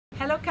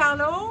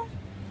Carlo.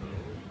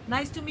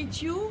 Nice to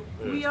meet you.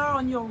 We are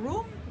on your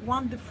room,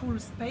 wonderful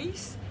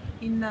space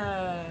in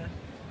the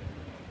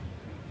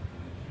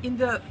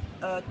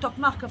top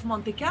mark of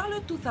Monte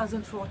Carlo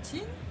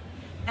 2014,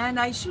 and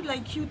I should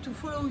like you to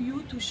follow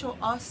you to show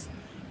us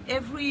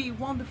every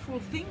wonderful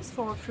things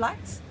for a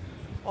flat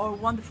or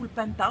wonderful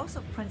penthouse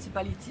of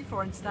principality,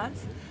 for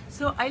instance.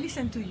 So I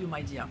listen to you,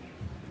 my dear.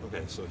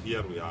 Okay, so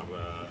here we are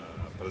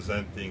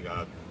presenting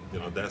a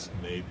desk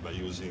made by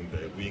using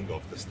the wing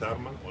of the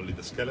sternum, only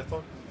the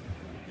skeleton.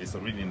 It's a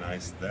really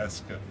nice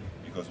desk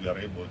because we are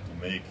able to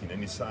make in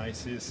any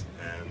sizes,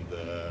 and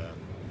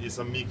it's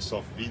a mix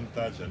of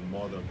vintage and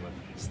modern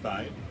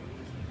style.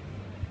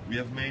 We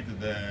have made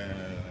the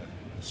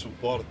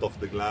support of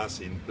the glass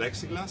in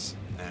plexiglass,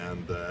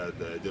 and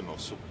the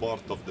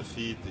support of the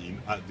feet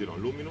in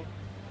aluminum,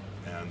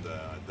 and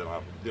there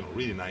are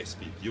really nice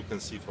feet. You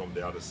can see from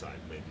the other side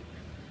maybe.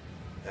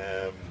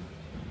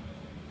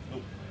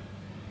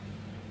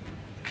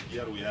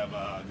 Here we have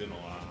a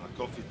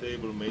coffee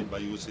table made by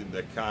using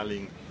the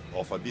cowling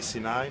of a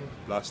DC9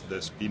 plus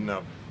the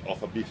spinner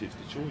of a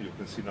B52. You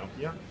can see down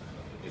here.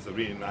 It's a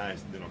really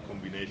nice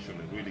combination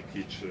and really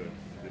kitsch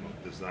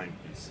design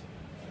piece.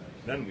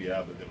 Then we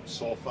have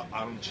sofa,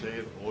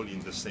 armchair, all in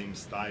the same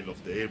style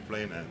of the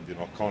airplane and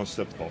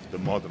concept of the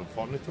modern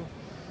furniture.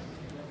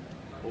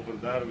 Over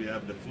there we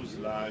have the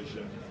fuselage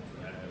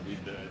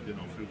with the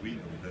free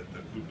window that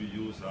could be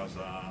used as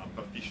a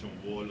partition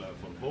wall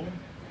for home,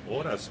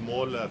 or a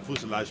small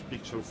fuselage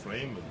picture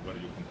frame where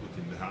you can put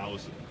in the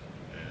house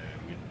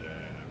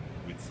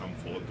with some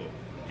photo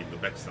in the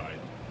backside.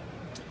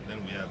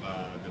 Then we have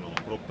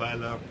a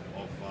propeller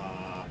of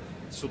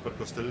super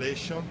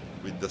constellation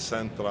with the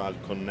central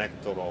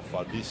connector of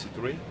a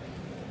DC3.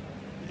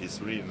 It's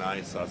really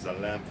nice as a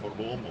lamp for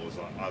home or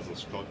as a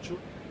sculpture.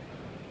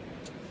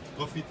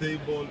 Coffee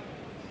table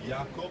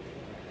Jacob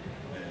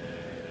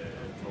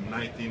from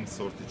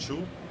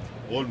 1932,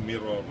 all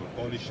mirror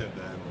polished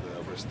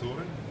and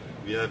restored.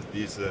 We have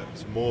these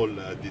small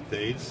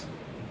details.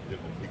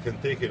 We can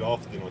take it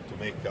off to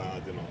make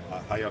a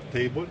higher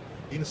table.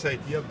 Inside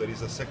here there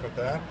is a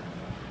secretary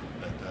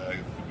that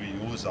could be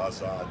used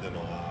as a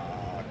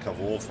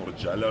caveau for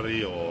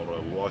jewelry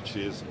or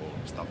watches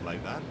or stuff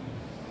like that.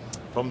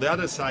 From the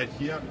other side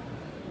here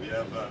we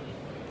have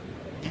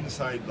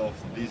inside of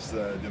this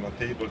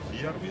table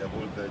here we have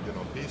all the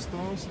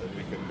pistons, and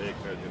we can make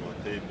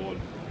a table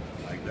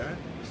like that.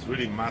 It's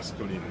really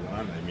masculine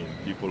one. I mean,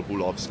 people who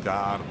love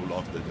car, who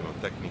love the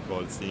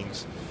technical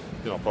things,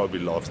 probably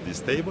loves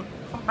this table.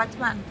 From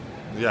Batman.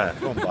 Yeah,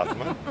 from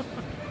Batman.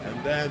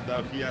 And then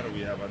down here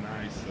we have a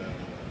nice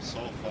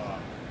sofa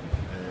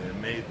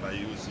made by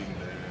using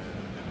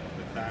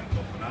the tank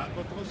of an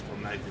albatross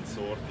from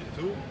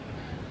 1932.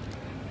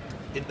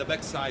 In the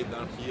back side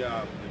down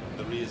here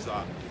there is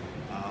a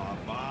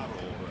bar,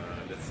 or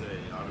let's say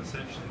a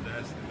reception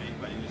desk made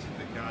by using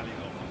the cowling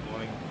of a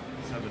Boeing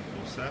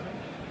 747.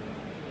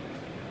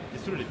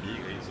 It's really big,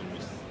 it's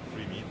almost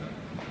 3 meters.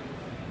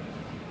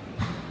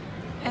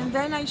 And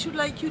then I should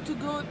like you to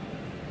go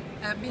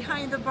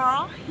behind the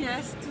bar,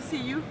 yes, to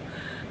see you.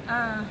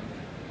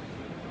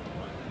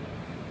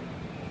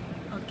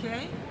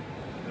 Okay,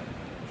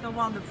 so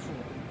wonderful,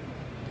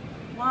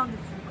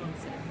 wonderful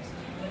concept.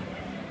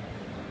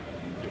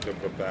 You can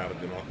prepare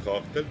a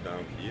cocktail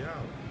down here,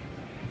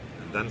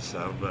 and then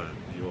serve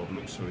your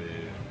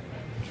luxury.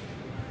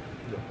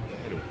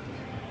 Anyway.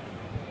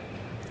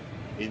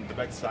 In the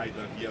back side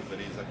here there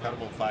is a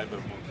carbon fiber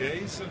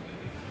bookcase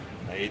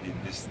made in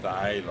this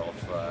style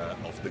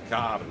of the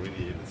car,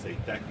 really, let's say,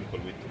 technical,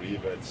 with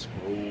rivets,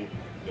 screw,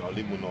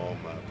 aluminum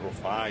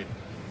profile.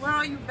 Where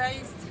are you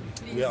based,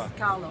 please,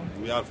 Carlo?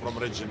 We are from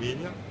Reggio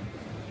Emilia,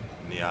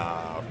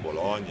 near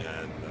Bologna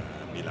and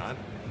Milan.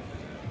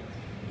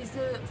 Is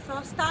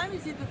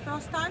it the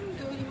first time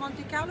doing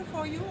Monte Carlo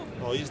for you?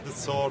 No, it's the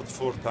third,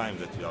 fourth time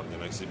that we are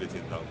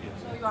exhibiting down here.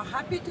 So you are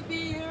happy to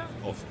be here?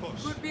 Of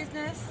course. Good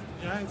business?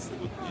 Yeah, it's a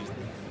good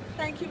business.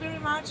 Thank you very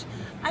much.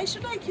 I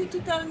should like you to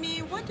tell me,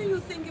 what do you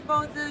think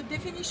about the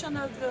definition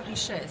of the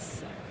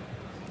richesse?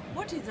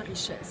 What is the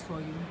richesse for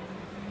you?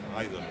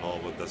 I don't know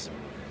what does it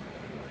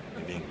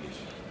mean in English.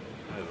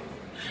 I don't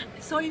know.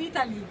 So in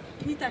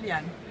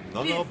Italian.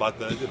 No, please. no, but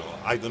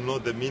I don't know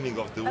the meaning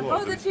of the word.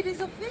 About the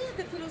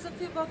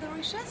philosophy about the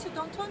richesse, you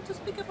don't want to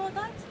speak about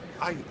that?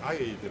 I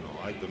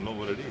don't know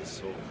what it is.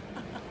 So.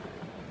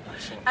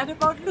 And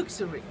about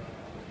luxury?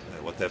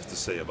 What I have to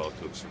say about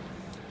luxury?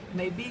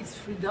 Maybe it's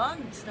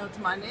freedom, it's not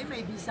money,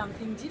 maybe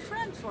something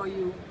different for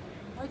you.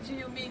 What do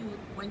you mean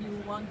when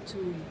you want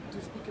to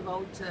speak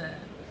about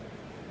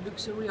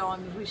luxury or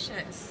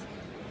richesse?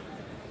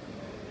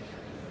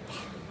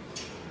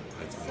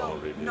 So,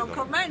 really, no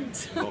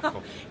comment. No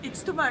comment.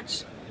 It's too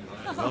much.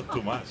 Not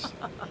too much.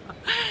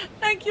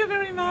 Thank you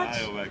very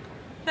much. You're welcome.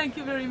 Thank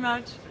you very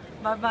much.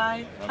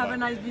 Bye-bye. Have a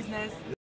nice business.